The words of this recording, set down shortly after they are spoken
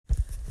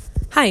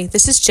Hi,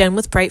 this is Jen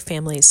with Bright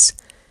Families.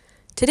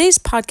 Today's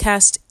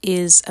podcast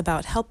is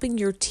about helping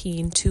your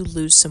teen to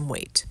lose some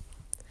weight.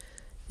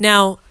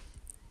 Now,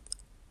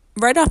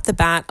 right off the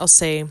bat, I'll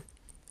say,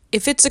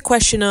 if it's a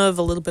question of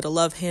a little bit of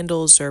love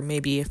handles or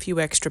maybe a few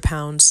extra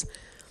pounds,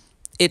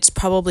 it's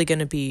probably going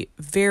to be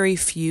very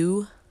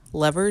few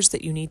levers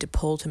that you need to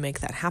pull to make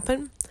that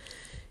happen.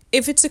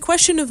 If it's a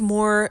question of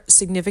more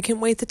significant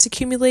weight that's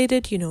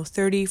accumulated,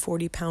 30,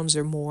 40 pounds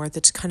or more,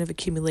 that's kind of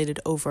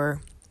accumulated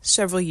over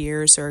several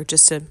years, or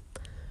just a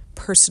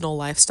personal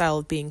lifestyle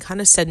of being kind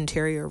of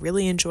sedentary or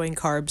really enjoying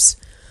carbs,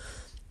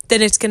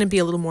 then it's going to be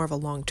a little more of a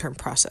long-term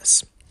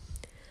process.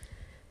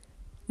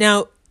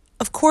 Now,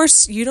 of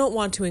course, you don't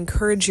want to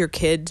encourage your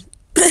kid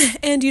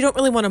and you don't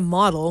really want to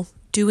model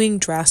doing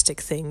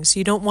drastic things.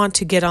 You don't want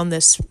to get on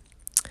this,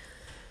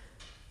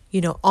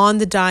 on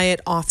the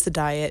diet, off the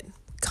diet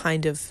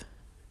kind of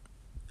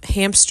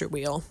hamster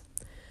wheel.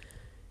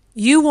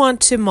 You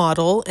want to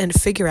model and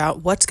figure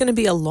out what's going to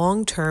be a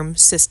long-term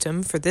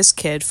system for this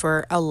kid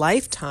for a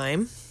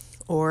lifetime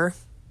or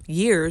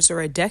years or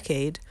a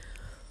decade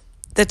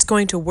that's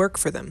going to work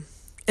for them.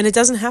 And it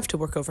doesn't have to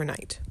work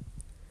overnight.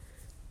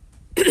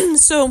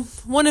 So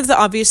one of the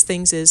obvious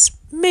things is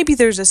maybe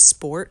there's a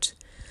sport,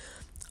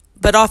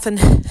 but often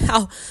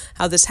how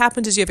this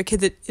happens is you have a kid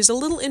that is a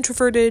little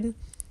introverted,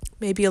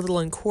 maybe a little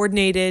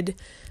uncoordinated,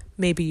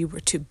 maybe you were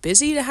too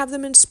busy to have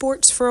them in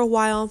sports for a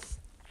while,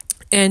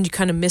 and you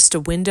kind of missed a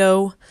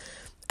window,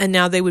 and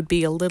now they would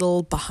be a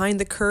little behind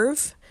the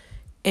curve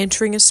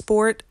entering a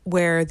sport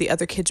where the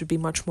other kids would be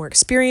much more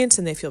experienced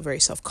and they feel very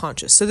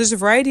self-conscious. So there's a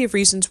variety of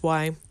reasons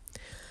why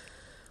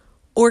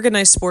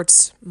organized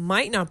sports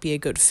might not be a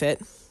good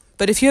fit.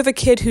 But if you have a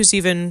kid who's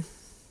even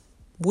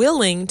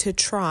willing to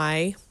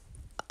try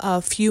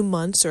a few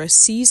months or a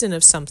season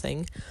of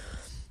something,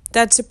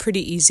 that's a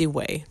pretty easy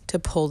way to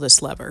pull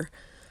this lever.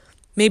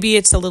 Maybe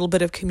it's a little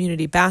bit of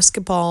community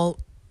basketball.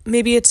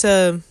 Maybe it's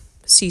a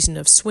season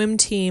of swim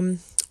team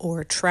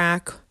or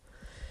track.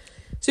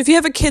 So if you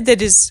have a kid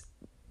that is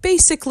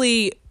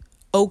basically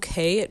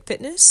okay at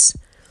fitness,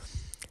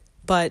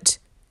 but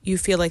you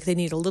feel like they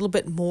need a little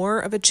bit more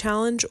of a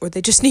challenge, or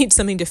they just need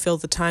something to fill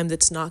the time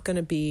that's not going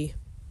to be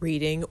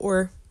reading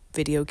or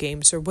video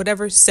games or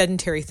whatever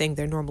sedentary thing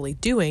they're normally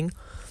doing,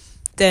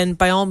 then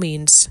by all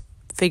means,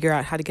 figure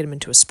out how to get them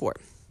into a sport.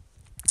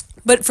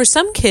 But for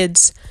some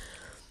kids,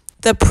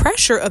 the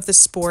pressure of the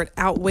sport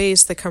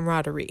outweighs the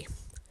camaraderie.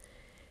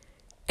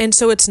 And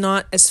so it's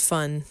not as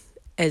fun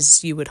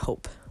as you would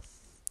hope.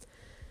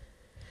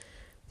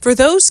 For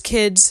those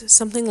kids,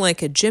 something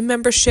like a gym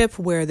membership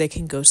where they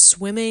can go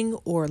swimming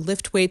or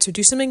lift weights or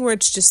do something where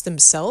it's just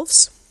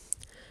themselves,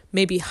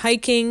 maybe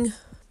hiking,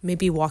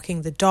 maybe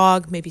walking the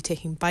dog, maybe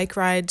taking bike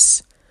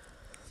rides.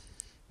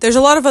 There's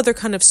a lot of other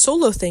kind of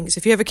solo things.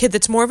 If you have a kid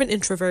that's more of an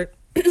introvert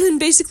and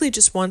basically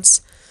just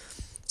wants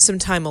some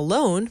time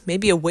alone,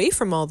 maybe away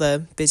from all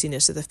the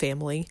busyness of the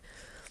family,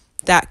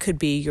 that could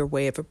be your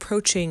way of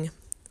approaching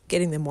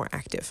getting them more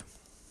active.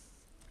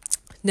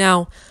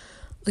 Now,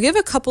 I'll give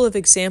a couple of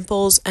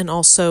examples and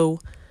also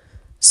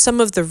some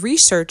of the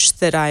research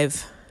that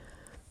I've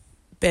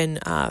been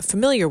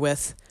familiar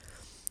with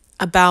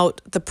about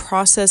the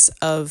process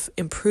of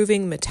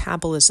improving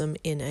metabolism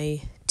in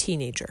a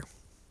teenager.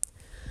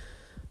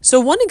 So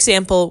one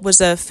example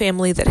was a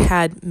family that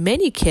had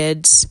many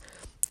kids,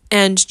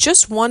 and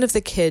just one of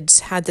the kids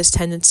had this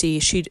tendency.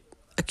 She'd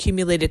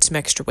accumulated some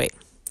extra weight.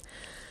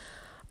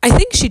 I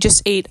think she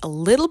just ate a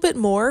little bit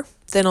more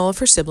than all of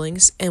her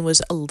siblings and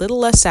was a little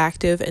less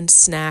active and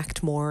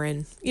snacked more.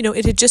 And,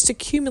 it had just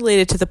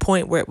accumulated to the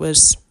point where it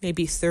was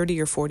maybe 30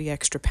 or 40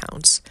 extra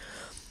pounds.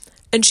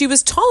 And she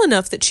was tall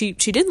enough that she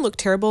didn't look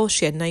terrible.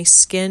 She had nice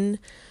skin.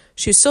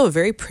 She was still a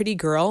very pretty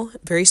girl,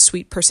 very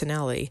sweet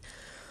personality.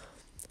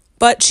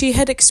 But she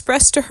had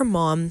expressed to her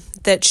mom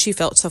that she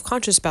felt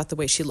self-conscious about the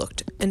way she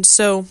looked. And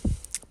so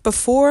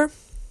before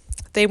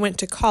they went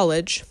to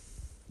college,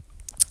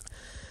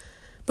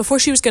 before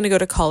she was going to go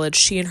to college,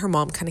 she and her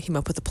mom kind of came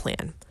up with a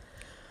plan.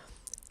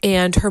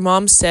 And her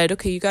mom said,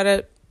 okay, you got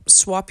to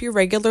swap your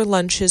regular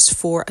lunches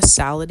for a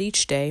salad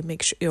each day.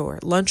 Make sure your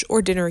lunch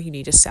or dinner, you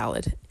need a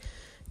salad.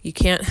 You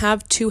can't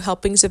have 2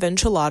 helpings of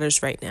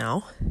enchiladas right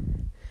now.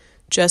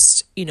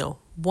 Just,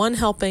 1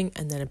 helping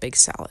and then a big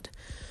salad.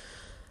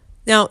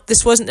 Now,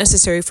 this wasn't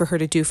necessary for her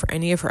to do for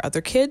any of her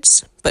other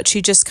kids, but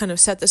she just kind of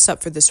set this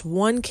up for this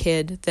one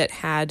kid that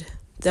had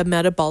the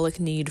metabolic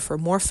need for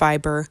more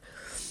fiber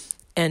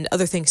and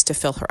other things to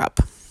fill her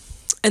up.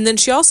 And then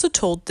she also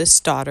told this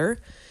daughter,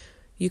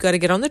 you got to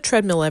get on the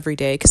treadmill every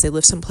day, because they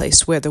lived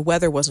someplace where the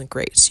weather wasn't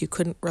great, so you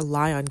couldn't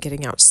rely on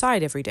getting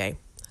outside every day.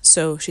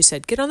 So she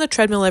said, get on the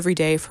treadmill every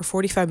day for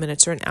 45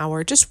 minutes or an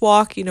hour. Just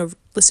walk,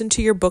 listen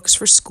to your books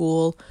for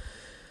school,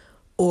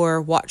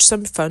 or watch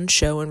some fun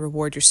show and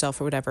reward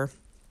yourself or whatever.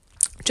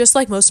 Just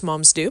like most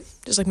moms do,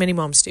 just like many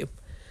moms do.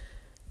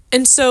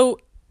 And so,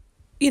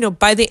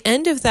 by the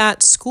end of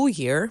that school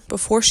year,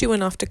 before she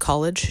went off to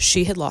college,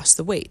 she had lost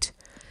the weight.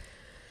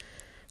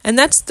 And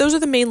those are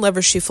the main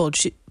levers she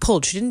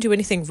pulled. She didn't do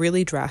anything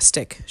really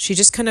drastic. She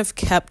just kind of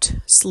kept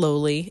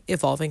slowly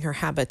evolving her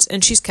habits,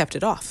 and she's kept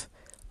it off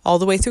all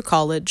the way through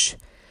college.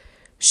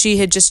 She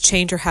had just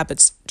changed her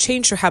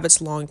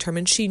habits long term,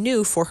 and she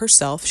knew for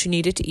herself she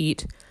needed to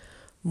eat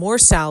more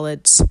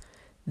salads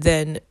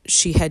than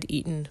she had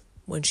eaten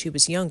when she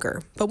was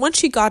younger. But once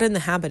she got in the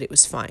habit, it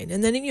was fine.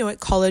 And then, at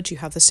college, you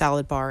have the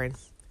salad bar, and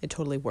it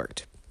totally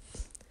worked.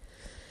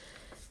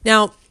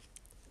 Now,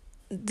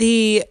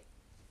 the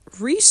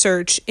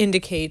research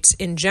indicates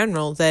in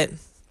general that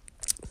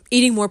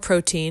eating more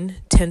protein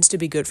tends to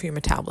be good for your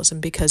metabolism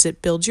because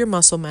it builds your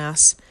muscle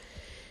mass.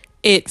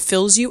 It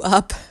fills you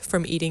up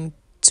from eating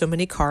so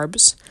many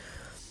carbs,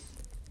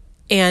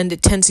 and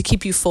it tends to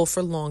keep you full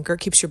for longer,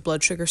 keeps your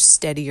blood sugar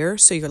steadier,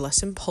 so you're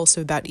less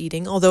impulsive about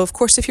eating. Although, of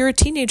course, if you're a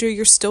teenager,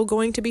 you're still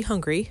going to be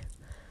hungry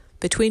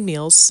between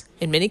meals,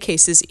 in many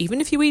cases,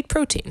 even if you eat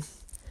protein.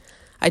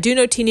 I do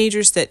know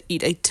teenagers that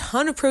eat a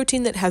ton of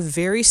protein that have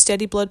very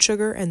steady blood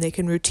sugar, and they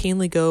can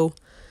routinely go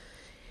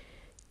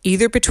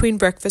either between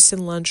breakfast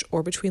and lunch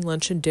or between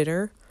lunch and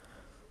dinner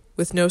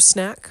with no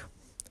snack.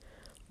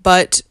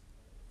 But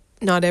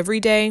not every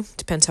day,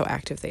 depends how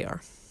active they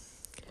are.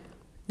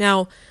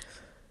 Now,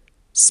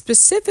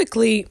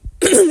 specifically,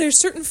 there's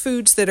certain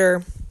foods that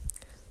are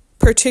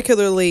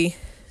particularly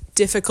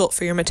difficult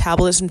for your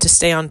metabolism to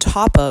stay on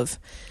top of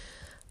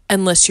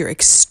unless you're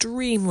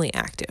extremely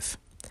active.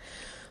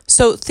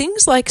 So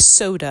things like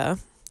soda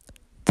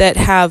that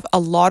have a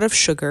lot of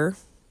sugar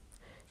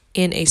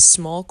in a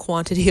small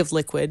quantity of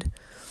liquid,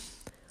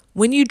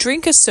 when you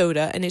drink a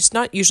soda, and it's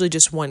not usually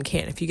just one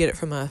can, if you get it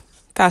from a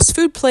fast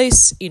food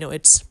place,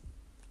 it's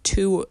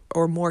 2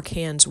 or more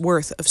cans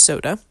worth of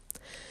soda.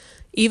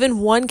 Even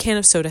one can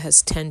of soda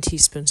has 10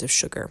 teaspoons of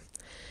sugar,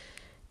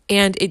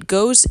 and it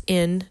goes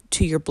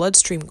into your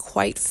bloodstream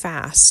quite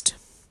fast.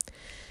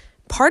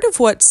 Part of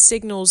what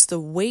signals the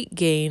weight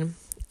gain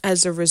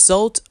as a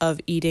result of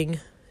eating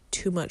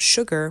too much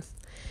sugar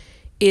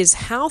is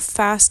how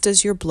fast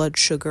does your blood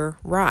sugar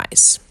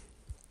rise.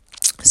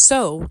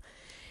 So,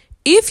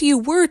 if you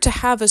were to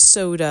have a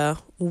soda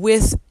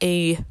with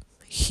a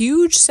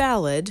huge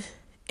salad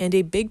and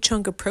a big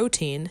chunk of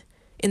protein,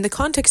 in the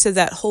context of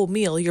that whole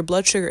meal, your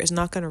blood sugar is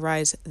not going to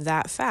rise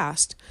that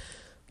fast.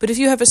 But if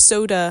you have a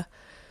soda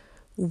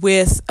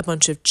with a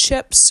bunch of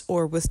chips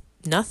or with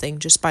nothing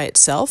just by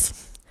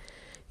itself,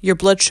 your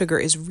blood sugar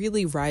is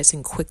really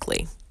rising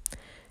quickly.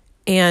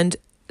 And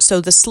so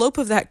the slope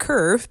of that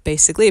curve,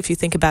 basically, if you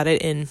think about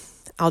it in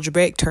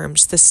algebraic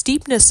terms, the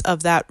steepness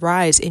of that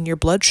rise in your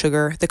blood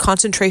sugar, the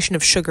concentration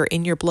of sugar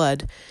in your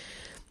blood,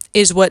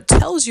 is what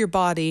tells your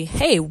body,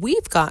 hey,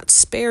 we've got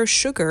spare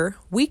sugar,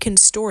 we can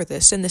store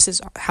this. And this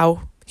is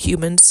how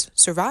humans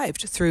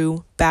survived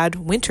through bad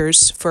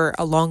winters for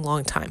a long,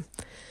 long time.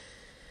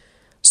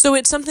 So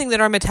it's something that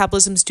our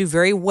metabolisms do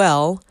very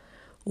well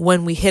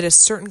when we hit a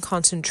certain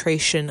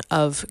concentration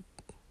of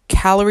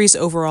calories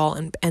overall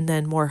and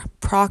then more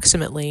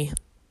proximately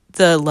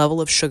the level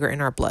of sugar in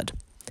our blood.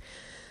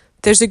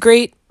 There's a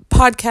great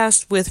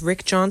podcast with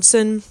Rick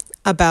Johnson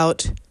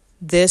about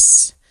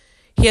this.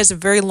 He has a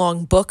very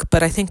long book,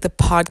 but I think the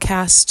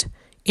podcast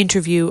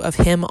interview of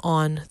him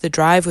on The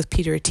Drive with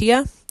Peter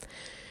Attia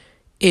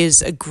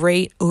is a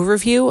great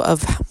overview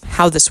of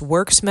how this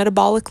works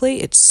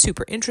metabolically. It's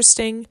super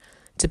interesting.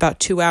 It's about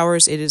 2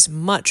 hours. It is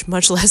much,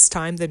 much less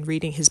time than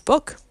reading his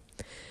book.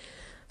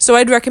 So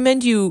I'd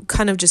recommend you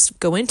kind of just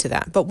go into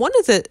that. But one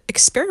of the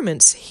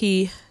experiments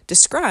he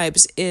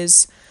describes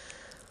is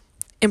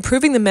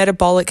improving the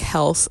metabolic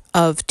health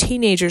of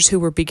teenagers who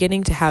were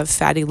beginning to have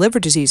fatty liver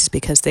disease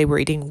because they were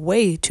eating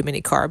way too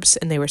many carbs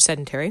and they were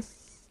sedentary.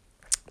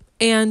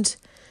 And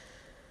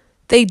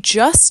they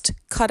just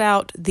cut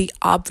out the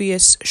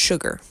obvious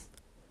sugar.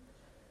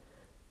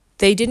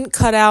 They didn't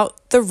cut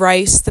out the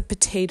rice, the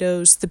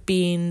potatoes, the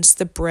beans,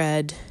 the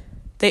bread.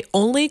 They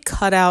only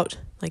cut out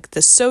like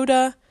the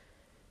soda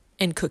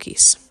and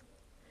cookies.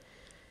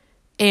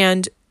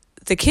 And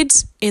the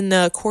kids in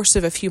the course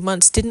of a few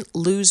months didn't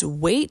lose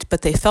weight,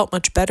 but they felt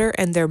much better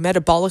and their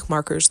metabolic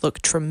markers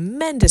looked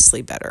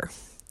tremendously better.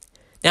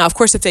 Now, of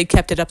course, if they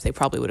kept it up, they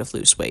probably would have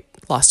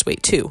lost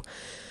weight too.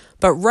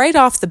 But right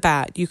off the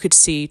bat, you could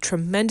see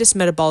tremendous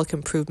metabolic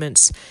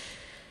improvements.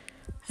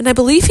 And I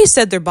believe he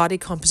said their body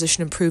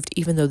composition improved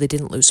even though they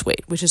didn't lose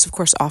weight, which is, of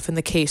course, often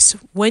the case.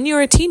 When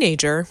you're a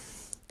teenager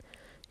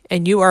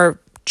and you are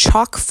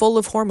chock full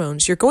of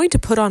hormones, you're going to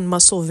put on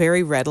muscle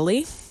very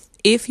readily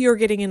if you're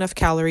getting enough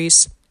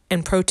calories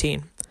and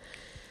protein.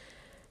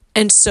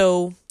 And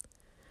so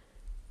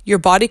your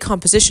body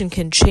composition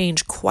can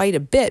change quite a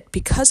bit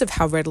because of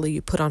how readily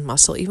you put on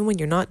muscle, even when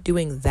you're not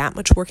doing that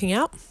much working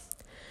out.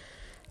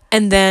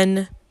 And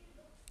then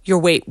your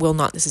weight will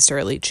not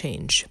necessarily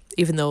change,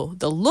 even though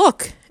the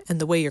look and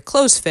the way your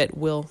clothes fit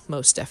will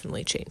most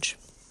definitely change.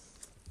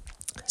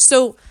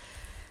 So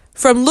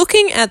from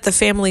looking at the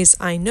families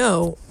I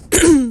know,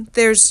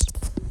 there's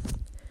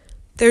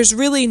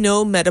really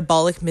no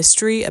metabolic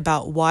mystery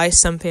about why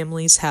some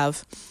families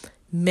have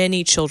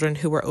many children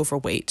who are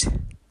overweight.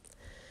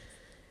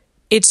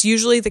 it's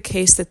usually the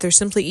case that they're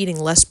simply eating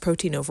less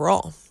protein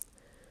overall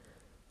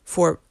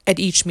at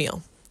each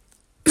meal.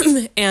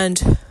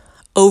 And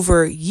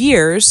over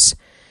years,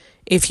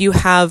 if you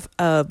have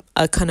a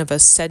kind of a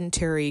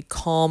sedentary,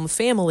 calm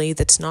family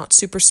that's not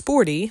super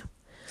sporty,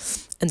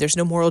 and there's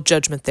no moral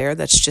judgment there,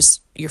 that's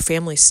just your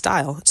family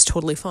style, it's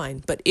totally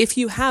fine. But if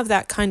you have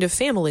that kind of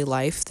family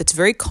life that's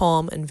very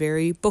calm and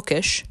very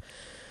bookish,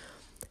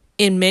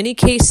 in many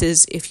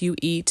cases, if you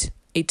eat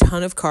a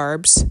ton of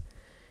carbs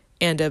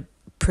and a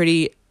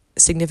pretty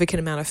significant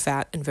amount of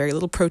fat and very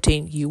little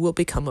protein, you will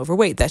become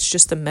overweight. That's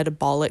just the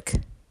metabolic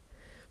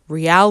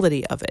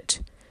reality of it,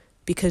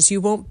 because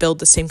you won't build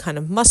the same kind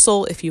of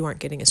muscle if you aren't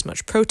getting as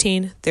much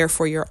protein.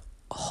 Therefore, your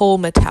whole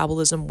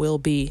metabolism will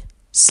be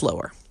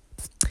slower.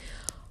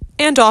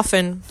 And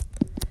often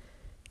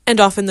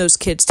those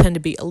kids tend to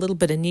be a little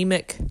bit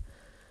anemic,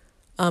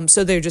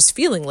 so they're just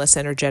feeling less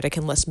energetic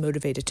and less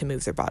motivated to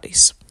move their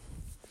bodies.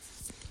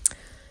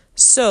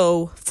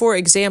 So, for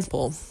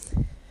example,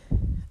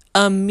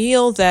 a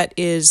meal that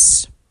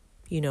is,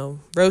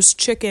 roast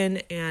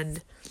chicken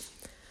and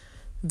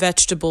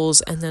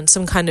vegetables and then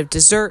some kind of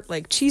dessert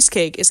like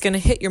cheesecake is going to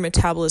hit your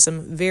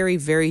metabolism very,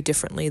 very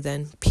differently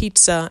than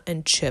pizza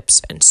and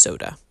chips and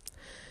soda.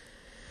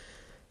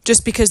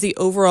 Just because the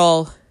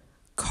overall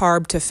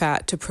carb to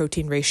fat to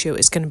protein ratio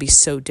is going to be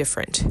so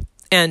different.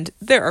 And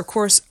there, of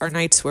course, are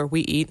nights where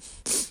we eat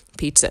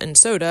pizza and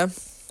soda,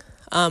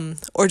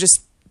 or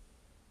just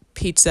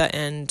pizza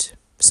and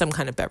some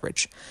kind of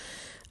beverage.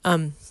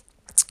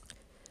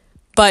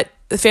 But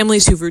the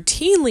families who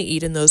routinely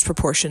eat in those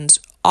proportions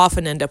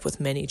often end up with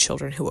many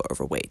children who are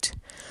overweight.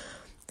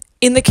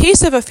 In the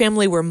case of a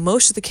family where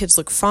most of the kids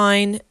look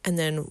fine and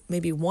then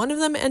maybe one of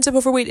them ends up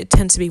overweight, it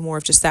tends to be more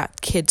of just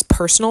that kid's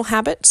personal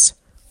habits.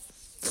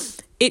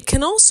 It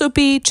can also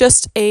be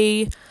just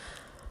a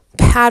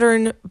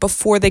pattern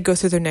before they go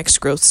through their next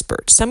growth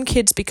spurt. Some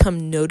kids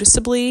become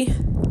noticeably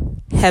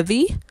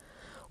heavy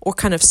or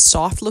kind of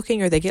soft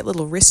looking, or they get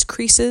little wrist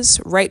creases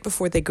right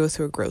before they go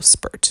through a growth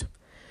spurt.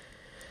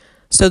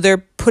 So they're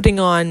putting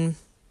on,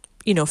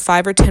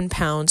 5 or 10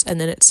 pounds,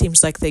 and then it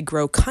seems like they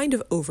grow kind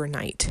of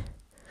overnight.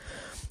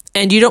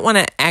 And you don't want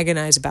to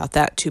agonize about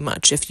that too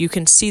much. If you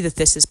can see that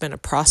this has been a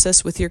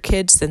process with your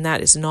kids, then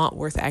that is not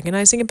worth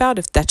agonizing about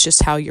if that's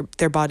just how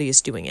their body is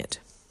doing it.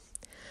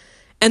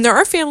 And there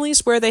are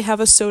families where they have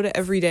a soda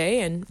every day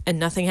and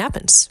nothing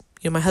happens.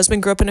 My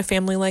husband grew up in a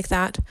family like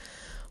that,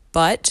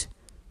 but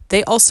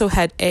they also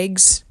had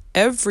eggs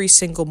every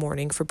single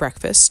morning for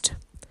breakfast,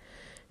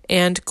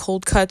 and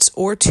cold cuts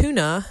or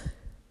tuna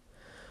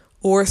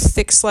or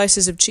thick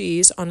slices of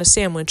cheese on a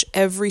sandwich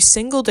every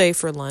single day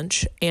for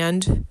lunch,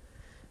 and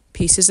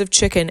pieces of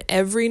chicken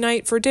every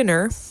night for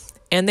dinner,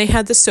 and they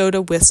had the soda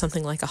with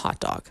something like a hot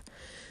dog.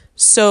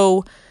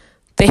 So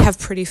they have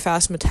pretty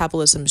fast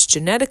metabolisms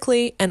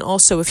genetically, and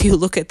also if you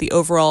look at the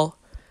overall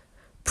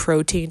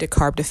protein to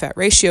carb to fat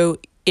ratio,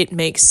 it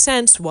makes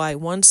sense why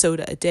one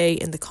soda a day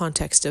in the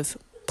context of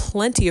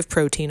plenty of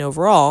protein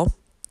overall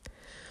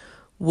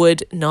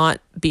would not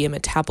be a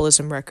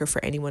metabolism wrecker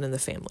for anyone in the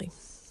family.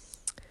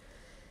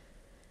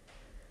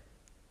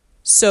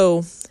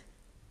 So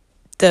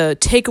the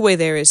takeaway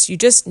there is you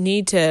just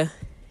need to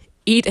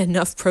eat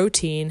enough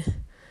protein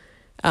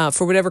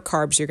for whatever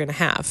carbs you're going to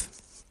have.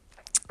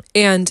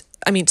 And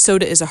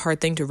soda is a hard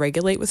thing to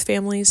regulate with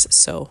families,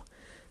 so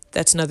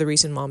that's another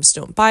reason moms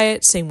don't buy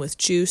it. Same with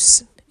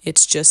juice.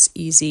 It's just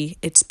easy.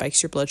 It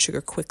spikes your blood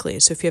sugar quickly.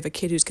 So if you have a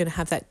kid who's going to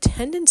have that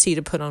tendency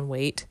to put on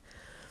weight,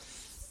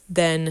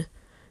 then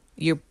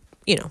you're,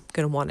 going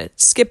to want to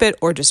skip it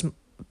or just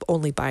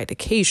only buy it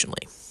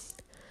occasionally.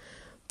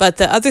 But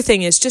the other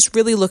thing is just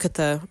really look at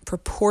the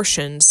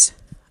proportions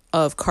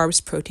of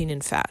carbs, protein,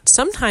 and fat.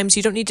 Sometimes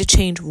you don't need to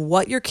change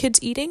what your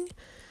kid's eating.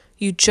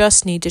 You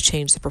just need to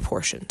change the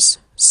proportions.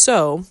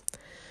 So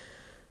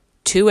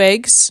 2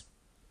 eggs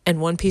and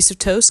 1 piece of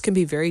toast can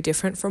be very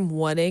different from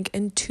 1 egg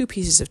and 2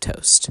 pieces of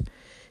toast.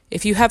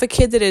 If you have a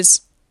kid that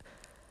is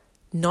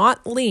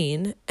not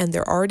lean and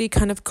they're already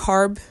kind of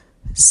carb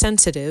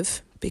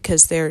sensitive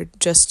because they're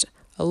just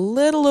a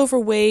little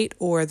overweight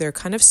or they're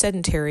kind of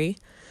sedentary,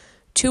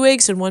 2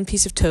 eggs and 1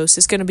 piece of toast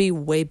is going to be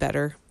way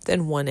better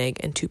than 1 egg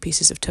and 2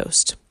 pieces of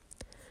toast.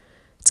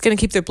 It's going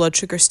to keep their blood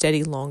sugar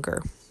steady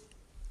longer.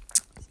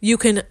 You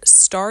can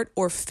start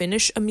or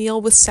finish a meal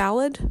with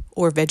salad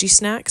or veggie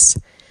snacks.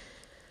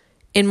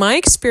 In my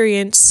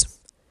experience,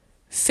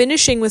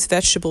 finishing with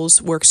vegetables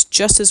works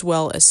just as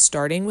well as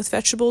starting with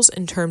vegetables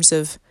in terms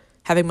of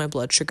having my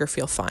blood sugar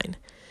feel fine.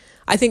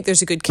 I think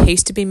there's a good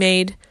case to be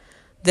made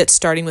that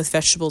starting with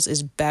vegetables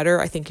is better.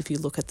 I think if you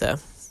look at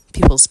the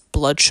people's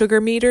blood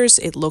sugar meters,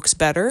 it looks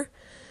better.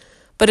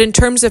 But in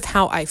terms of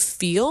how I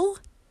feel,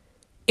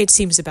 it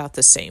seems about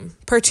the same.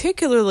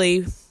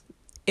 Particularly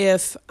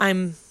if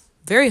I'm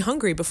very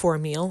hungry before a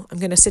meal, I'm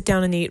going to sit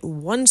down and eat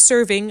 1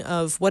 serving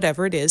of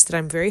whatever it is that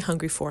I'm very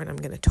hungry for, and I'm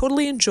going to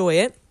totally enjoy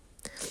it,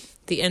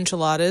 the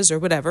enchiladas or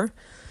whatever.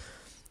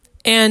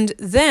 And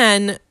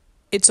then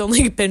it's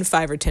only been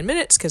 5 or 10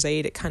 minutes because I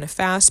ate it kind of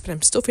fast, but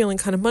I'm still feeling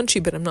kind of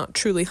munchy, but I'm not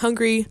truly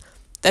hungry.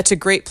 That's a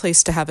great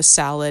place to have a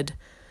salad,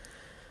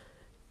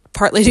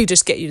 partly to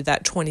just get you to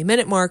that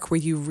 20-minute mark where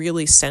you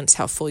really sense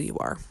how full you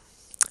are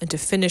and to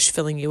finish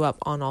filling you up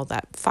on all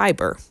that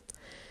fiber.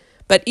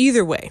 But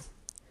either way,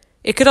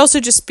 it could also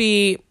just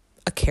be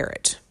a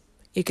carrot.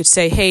 You could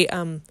say, hey,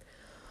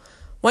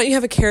 why don't you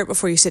have a carrot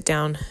before you sit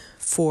down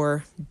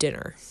for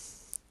dinner?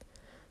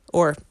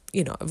 Or,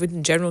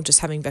 in general, just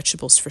having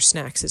vegetables for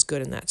snacks is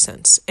good in that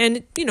sense. And,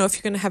 if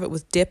you're going to have it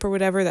with dip or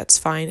whatever, that's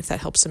fine if that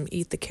helps them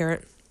eat the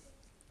carrot.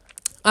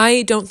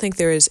 I don't think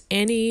there is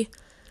any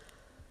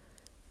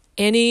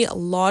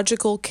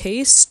logical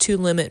case to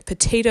limit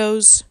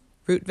potatoes,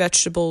 root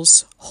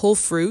vegetables, whole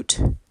fruit,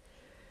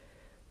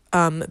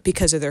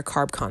 because of their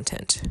carb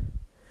content.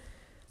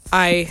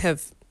 I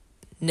have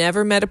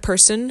never met a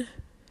person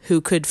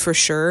who could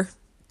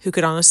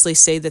honestly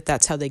say that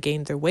that's how they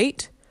gained their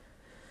weight.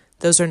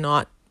 They're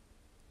not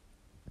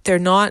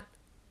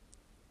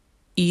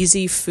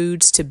easy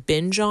foods to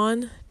binge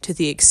on to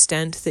the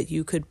extent that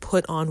you could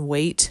put on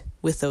weight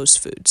with those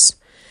foods.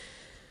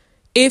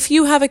 If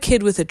you have a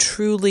kid with a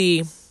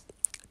truly,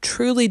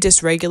 truly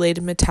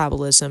dysregulated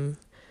metabolism,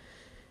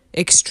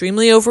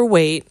 extremely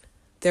overweight,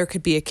 there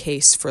could be a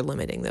case for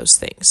limiting those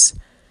things.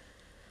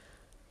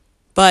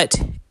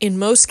 But in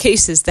most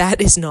cases,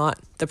 that is not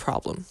the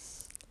problem.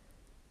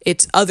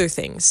 It's other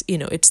things.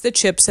 It's the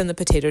chips and the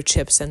potato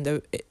chips and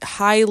the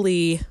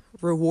highly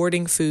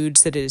rewarding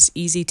foods that it is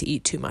easy to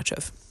eat too much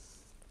of.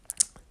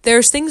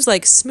 There's things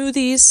like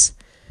smoothies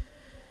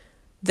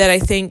that I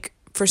think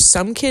for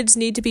some kids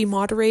need to be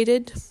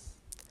moderated,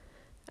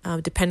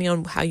 depending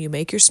on how you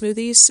make your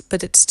smoothies,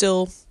 but it's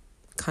still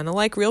kind of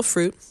like real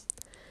fruit.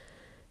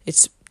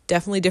 It's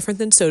definitely different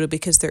than soda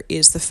because there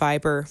is the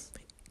fiber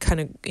kind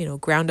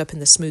of, ground up in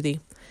the smoothie.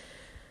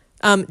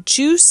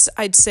 Juice,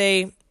 I'd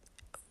say,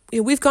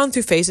 we've gone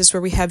through phases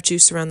where we have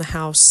juice around the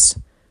house.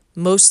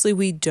 Mostly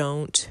we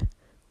don't.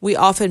 We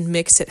often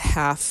mix it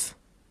half,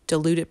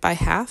 dilute it by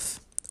half,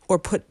 or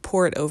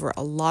pour it over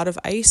a lot of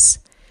ice.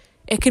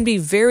 It can be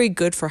very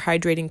good for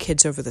hydrating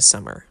kids over the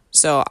summer.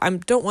 So I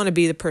don't want to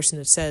be the person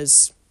that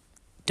says,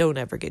 don't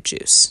ever get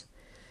juice.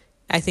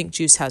 I think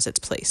juice has its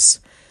place.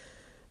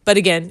 But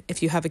again,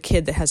 if you have a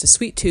kid that has a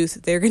sweet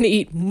tooth, they're going to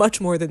eat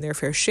much more than their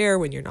fair share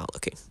when you're not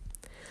looking.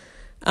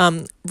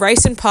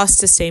 Rice and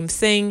pasta, same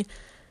thing.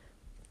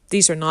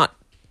 These are not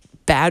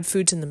bad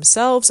foods in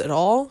themselves at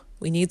all.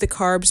 We need the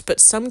carbs, but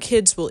some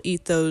kids will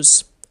eat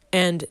those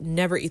and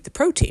never eat the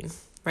protein,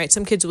 right?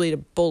 Some kids will eat a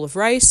bowl of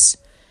rice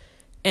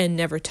and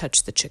never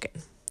touch the chicken.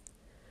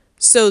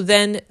 So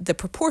then the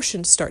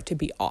proportions start to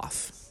be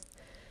off.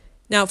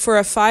 Now, for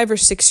a 5 or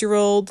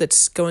 6-year-old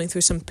that's going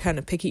through some kind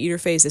of picky eater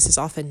phase, this is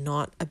often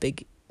not a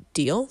big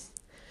deal.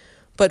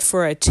 But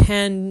for a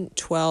 10,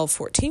 12,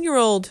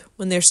 14-year-old,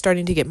 when they're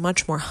starting to get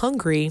much more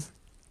hungry,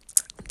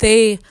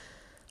 they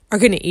are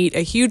going to eat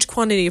a huge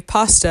quantity of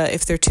pasta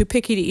if they're too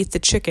picky to eat the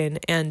chicken,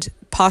 and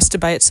pasta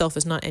by itself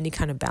is not any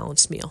kind of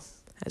balanced meal,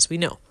 as we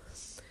know.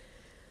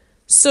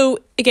 So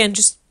again,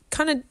 just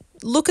kind of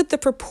look at the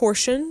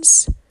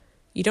proportions.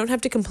 You don't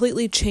have to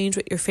completely change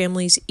what your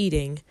family's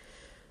eating.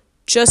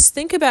 Just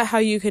think about how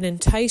you can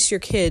entice your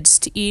kids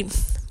to eat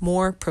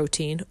more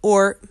protein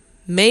or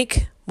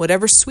make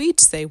whatever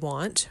sweets they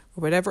want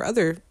or whatever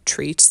other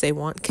treats they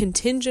want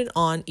contingent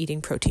on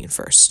eating protein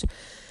first.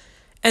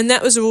 And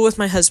that was a rule with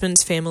my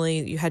husband's family.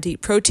 You had to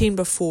eat protein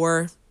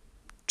before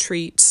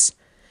treats.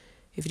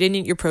 If you didn't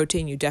eat your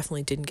protein, you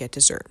definitely didn't get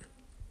dessert.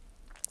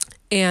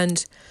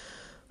 And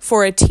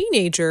for a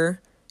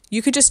teenager,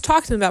 you could just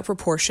talk to them about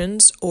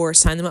proportions or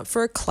sign them up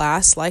for a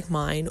class like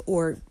mine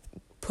or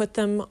put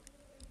them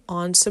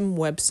on some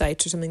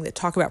websites or something that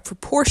talk about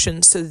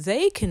proportions so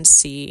they can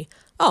see,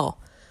 oh,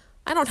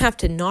 I don't have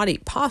to not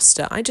eat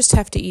pasta. I just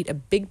have to eat a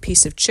big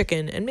piece of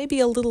chicken and maybe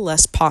a little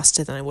less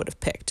pasta than I would have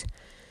picked.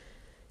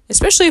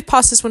 Especially if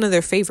pasta is one of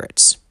their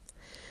favorites.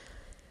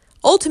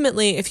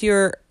 Ultimately, if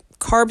you're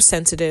carb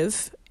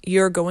sensitive,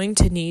 you're going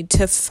to need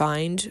to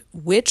find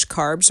which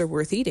carbs are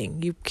worth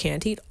eating. You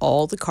can't eat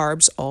all the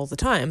carbs all the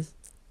time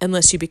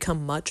unless you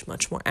become much,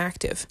 much more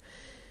active.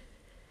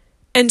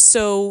 And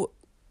so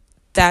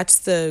that's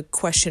the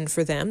question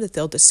for them that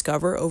they'll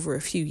discover over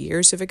a few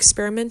years of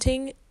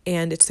experimenting.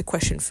 And it's the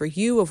question for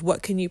you of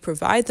what can you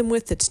provide them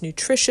with that's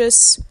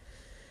nutritious.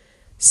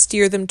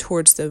 Steer them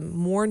towards the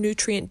more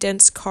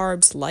nutrient-dense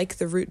carbs like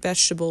the root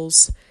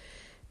vegetables,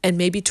 and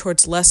maybe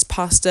towards less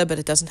pasta, but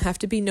it doesn't have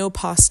to be no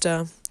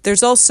pasta.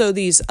 There's also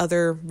these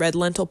other red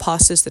lentil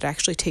pastas that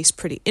actually taste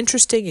pretty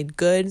interesting and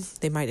good.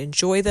 They might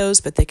enjoy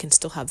those, but they can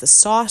still have the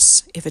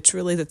sauce. If it's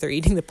really that they're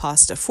eating the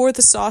pasta for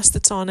the sauce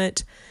that's on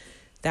it,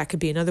 that could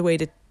be another way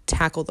to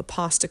tackle the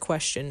pasta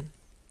question.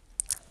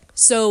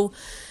 So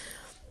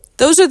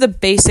those are the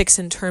basics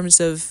in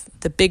terms of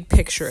the big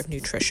picture of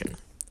nutrition.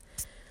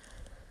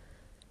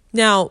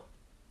 Now,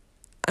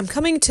 I'm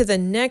coming to the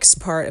next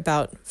part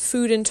about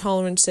food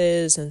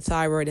intolerances and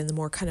thyroid and the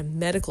more kind of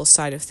medical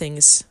side of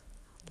things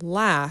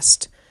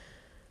last,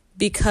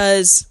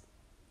 because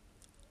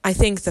I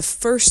think the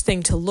first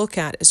thing to look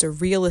at is a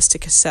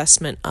realistic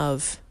assessment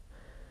of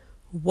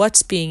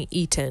what's being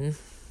eaten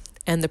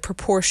and the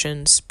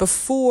proportions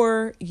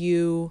before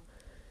you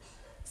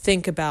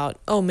think about,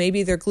 oh,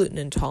 maybe they're gluten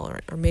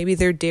intolerant, or maybe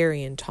they're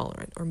dairy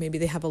intolerant, or maybe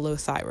they have a low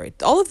thyroid.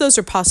 All of those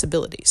are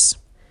possibilities.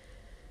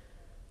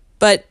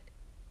 But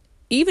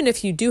even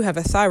if you do have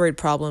a thyroid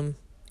problem,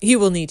 you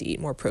will need to eat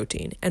more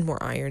protein and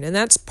more iron. And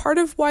that's part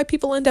of why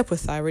people end up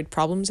with thyroid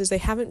problems, is they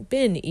haven't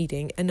been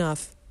eating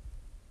enough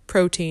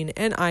protein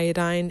and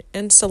iodine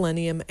and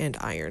selenium and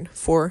iron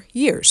for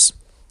years.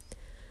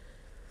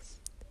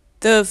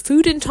 The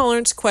food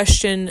intolerance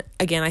question,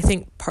 again, I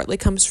think partly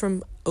comes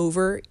from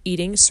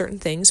overeating certain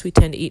things. We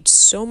tend to eat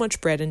so much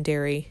bread and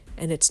dairy,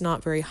 and it's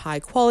not very high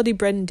quality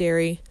bread and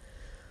dairy.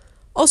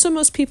 Also,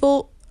 most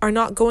people are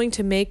not going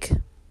to make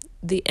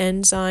the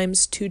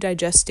enzymes to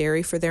digest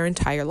dairy for their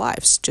entire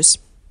lives. Just,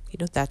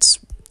 that's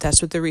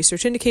what the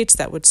research indicates.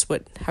 That's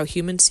how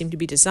humans seem to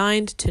be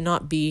designed, to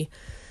not be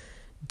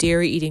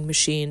dairy eating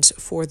machines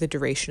for the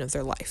duration of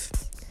their life.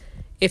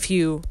 If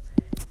you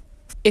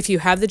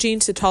have the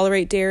genes to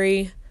tolerate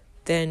dairy,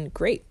 then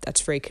great,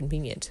 that's very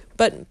convenient.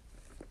 But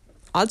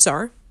odds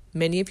are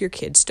many of your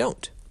kids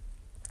don't.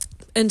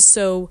 And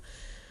so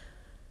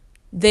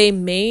they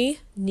may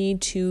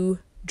need to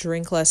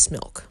drink less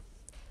milk.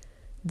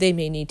 They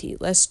may need to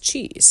eat less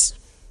cheese.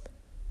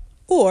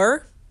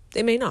 Or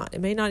they may not.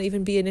 It may not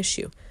even be an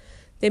issue.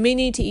 They may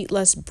need to eat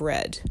less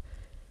bread.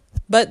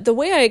 But the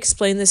way I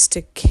explain this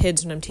to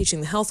kids when I'm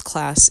teaching the health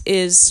class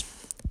is,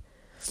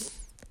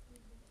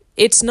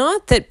 it's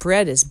not that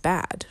bread is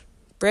bad.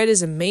 Bread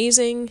is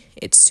amazing.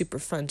 It's super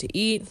fun to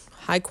eat.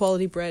 High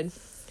quality bread.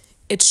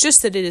 It's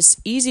just that it is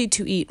easy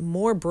to eat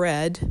more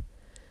bread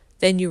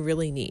than you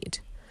really need.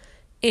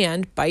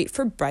 And bite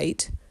for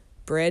bite,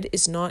 bread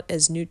is not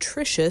as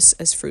nutritious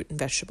as fruit and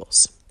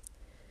vegetables.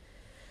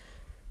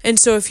 And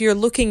so if you're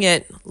looking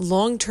at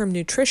long-term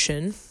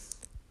nutrition,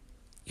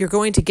 you're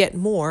going to get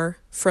more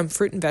from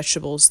fruit and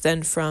vegetables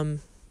than from,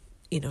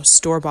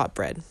 store-bought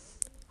bread.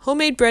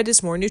 Homemade bread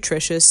is more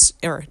nutritious,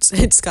 or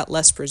it's got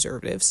less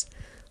preservatives,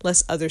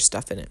 less other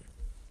stuff in it.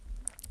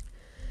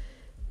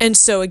 And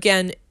so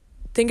again,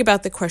 think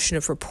about the question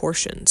of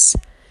proportions.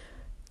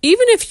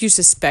 Even if you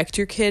suspect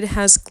your kid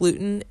has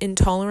gluten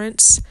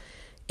intolerance,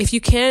 if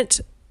you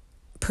can't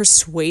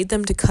persuade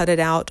them to cut it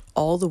out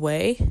all the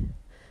way,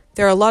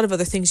 there are a lot of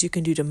other things you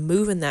can do to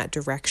move in that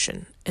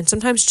direction. And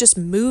sometimes just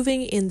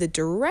moving in the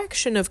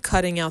direction of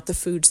cutting out the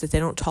foods that they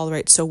don't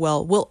tolerate so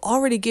well will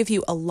already give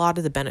you a lot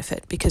of the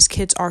benefit, because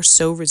kids are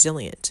so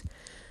resilient.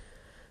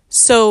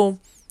 So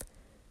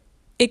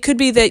it could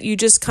be that you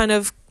just kind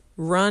of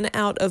run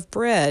out of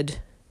bread,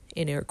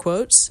 in air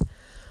quotes,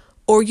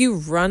 or you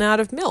run out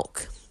of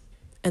milk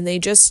and they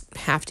just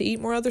have to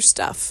eat more other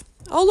stuff.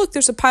 Oh, look,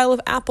 there's a pile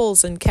of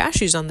apples and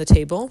cashews on the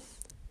table.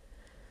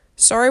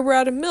 Sorry, we're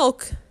out of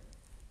milk.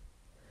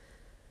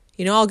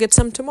 I'll get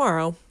some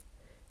tomorrow.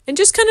 And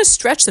just kind of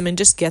stretch them and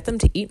just get them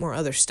to eat more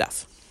other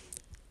stuff.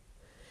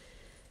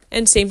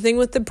 And same thing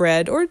with the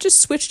bread, or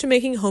just switch to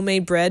making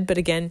homemade bread. But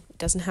again, it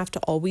doesn't have to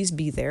always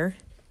be there.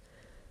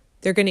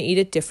 They're going to eat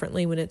it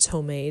differently when it's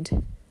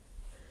homemade.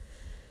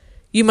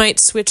 You might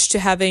switch to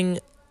having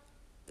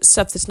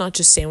stuff that's not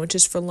just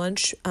sandwiches for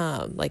lunch,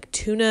 like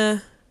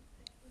tuna,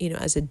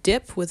 as a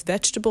dip with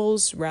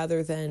vegetables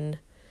rather than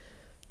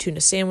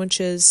tuna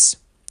sandwiches.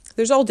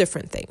 There's all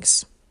different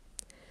things.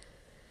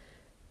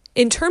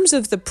 In terms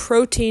of the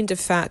protein to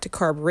fat to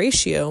carb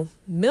ratio,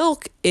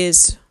 milk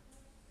is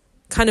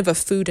kind of a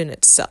food in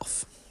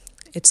itself.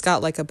 It's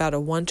got like about a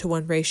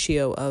 1-to-1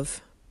 ratio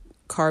of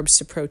carbs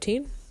to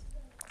protein.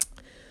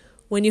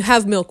 When you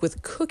have milk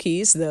with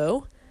cookies,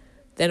 though,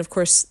 then of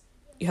course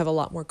you have a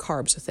lot more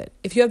carbs with it.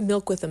 If you have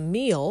milk with a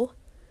meal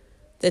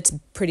that's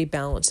pretty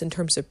balanced in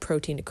terms of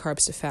protein to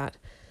carbs to fat,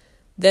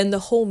 then the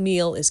whole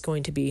meal is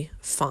going to be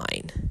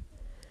fine.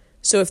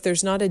 So if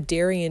there's not a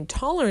dairy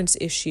intolerance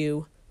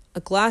issue, a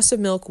glass of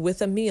milk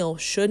with a meal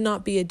should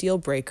not be a deal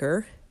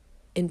breaker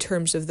in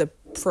terms of the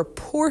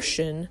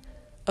proportion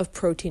of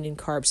protein and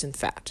carbs and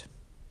fat.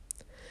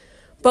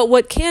 But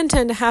what can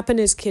tend to happen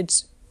is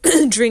kids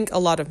drink a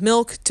lot of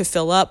milk to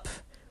fill up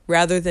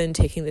rather than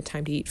taking the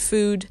time to eat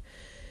food.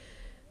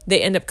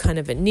 They end up kind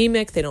of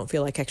anemic. They don't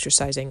feel like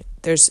exercising.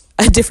 There's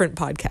a different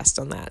podcast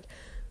on that.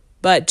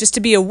 But just to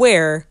be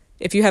aware,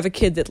 if you have a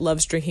kid that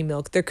loves drinking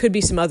milk, there could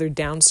be some other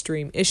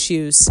downstream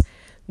issues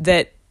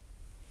that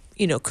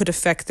could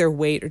affect their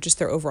weight or just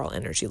their overall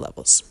energy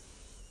levels.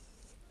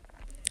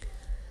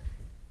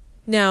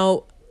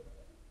 Now,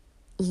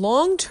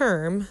 long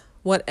term,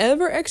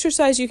 whatever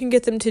exercise you can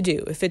get them to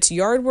do, if it's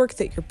yard work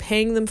that you're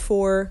paying them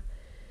for,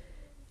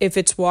 if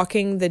it's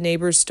walking the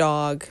neighbor's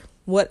dog,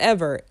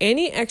 whatever,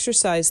 any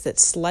exercise that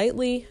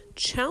slightly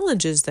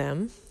challenges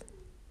them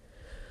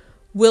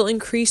will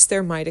increase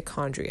their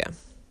mitochondria.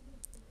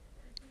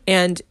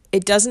 And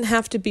it doesn't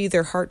have to be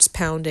their heart's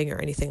pounding or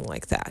anything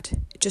like that.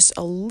 Just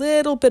a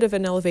little bit of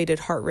an elevated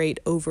heart rate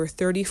over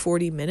 30,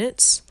 40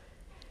 minutes.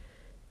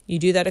 You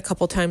do that a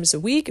few times a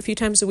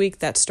week,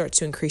 that starts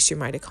to increase your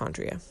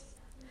mitochondria.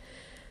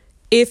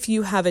 If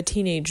you have a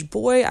teenage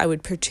boy, I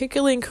would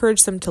particularly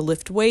encourage them to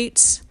lift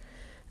weights.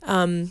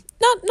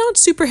 Not not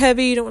super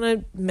heavy. You don't want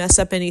to mess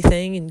up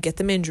anything and get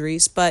them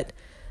injuries, but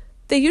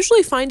they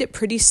usually find it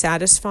pretty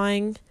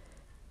satisfying,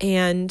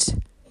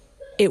 and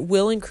it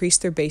will increase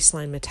their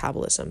baseline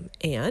metabolism.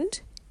 And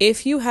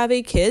if you have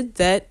a kid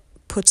that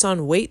puts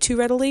on weight too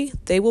readily,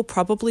 they will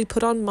probably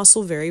put on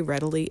muscle very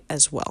readily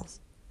as well.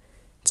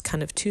 It's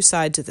kind of two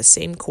sides of the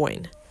same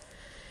coin.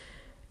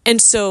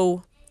 And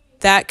so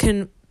that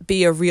can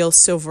be a real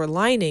silver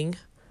lining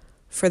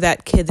for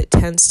that kid that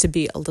tends to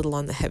be a little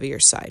on the heavier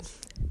side.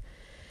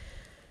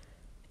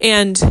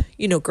 And,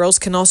 girls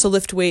can also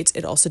lift weights.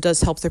 It also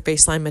does help their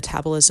baseline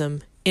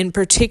metabolism. In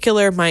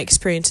particular, my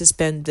experience has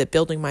been that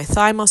building my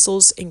thigh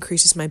muscles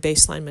increases my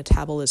baseline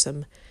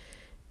metabolism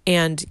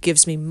and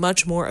gives me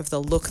much more of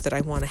the look that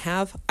I want to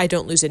have. I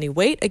don't lose any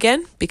weight,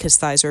 again, because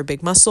thighs are a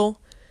big muscle,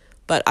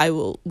 but I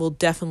will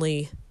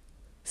definitely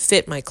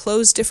fit my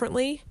clothes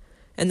differently,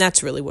 and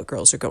that's really what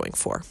girls are going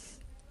for.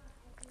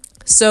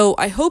 So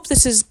I hope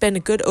this has been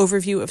a good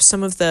overview of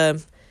some of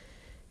the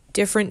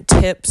different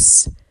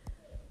tips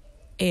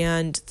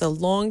and the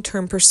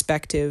long-term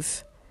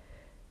perspective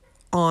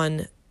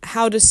on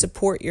how to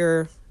support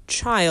your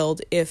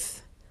child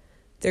if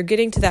they're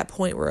getting to that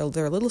point where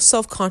they're a little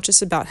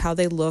self-conscious about how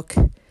they look,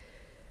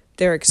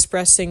 they're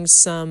expressing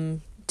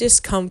some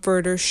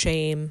discomfort or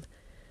shame,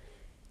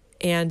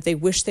 and they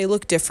wish they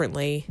looked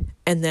differently,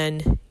 and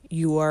then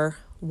you are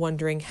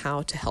wondering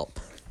how to help.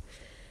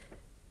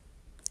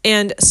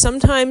 And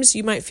sometimes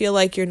you might feel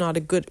like you're not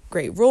a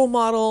great role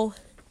model.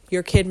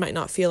 Your kid might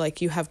not feel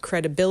like you have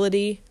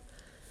credibility.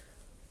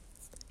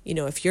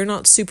 If you're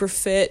not super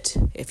fit,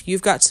 if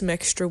you've got some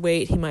extra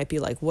weight, he might be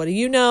like, what do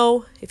you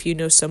know? If you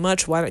know so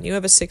much, why don't you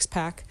have a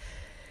six-pack?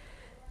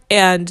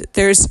 And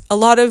there's a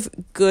lot of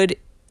good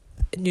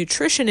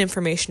nutrition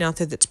information out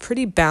there that's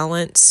pretty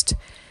balanced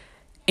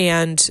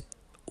and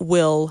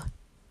will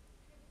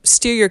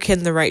steer your kid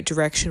in the right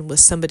direction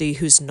with somebody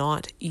who's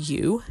not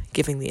you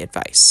giving the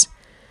advice.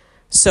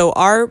 So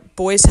our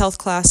boys' health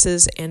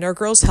classes and our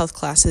girls' health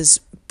classes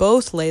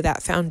both lay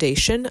that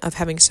foundation of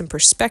having some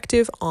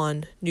perspective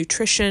on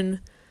nutrition,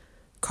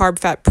 carb,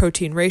 fat,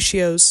 protein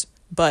ratios,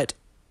 but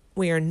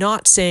we are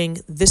not saying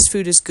this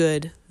food is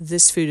good,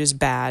 this food is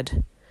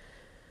bad.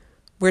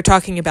 We're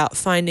talking about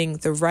finding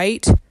the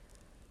right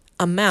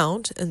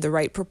amount and the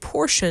right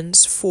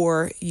proportions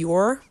for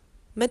your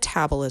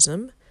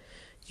metabolism,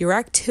 your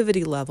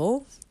activity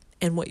level,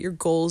 and what your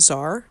goals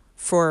are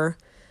for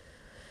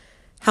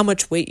how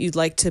much weight you'd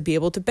like to be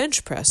able to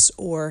bench press,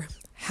 or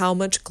how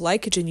much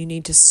glycogen you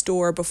need to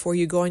store before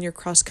you go on your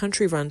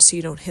cross-country run so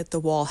you don't hit the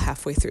wall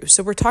halfway through.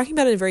 So we're talking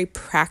about it in a very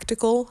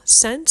practical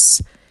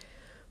sense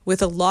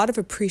with a lot of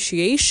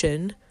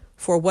appreciation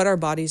for what our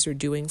bodies are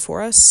doing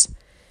for us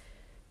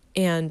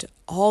and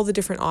all the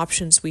different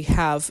options we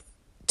have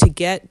to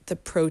get the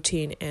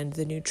protein and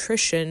the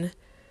nutrition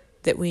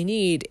that we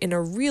need in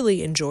a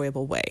really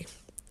enjoyable way.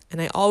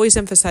 And I always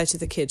emphasize to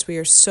the kids, we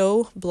are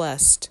so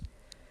blessed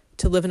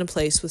to live in a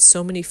place with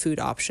so many food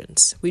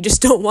options. We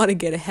just don't want to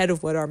get ahead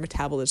of what our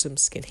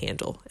metabolisms can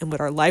handle and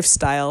what our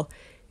lifestyle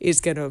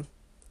is going to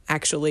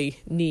actually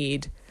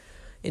need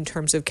in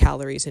terms of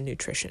calories and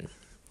nutrition.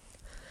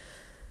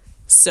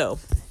 So,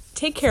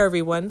 take care,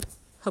 everyone.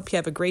 Hope you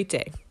have a great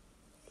day.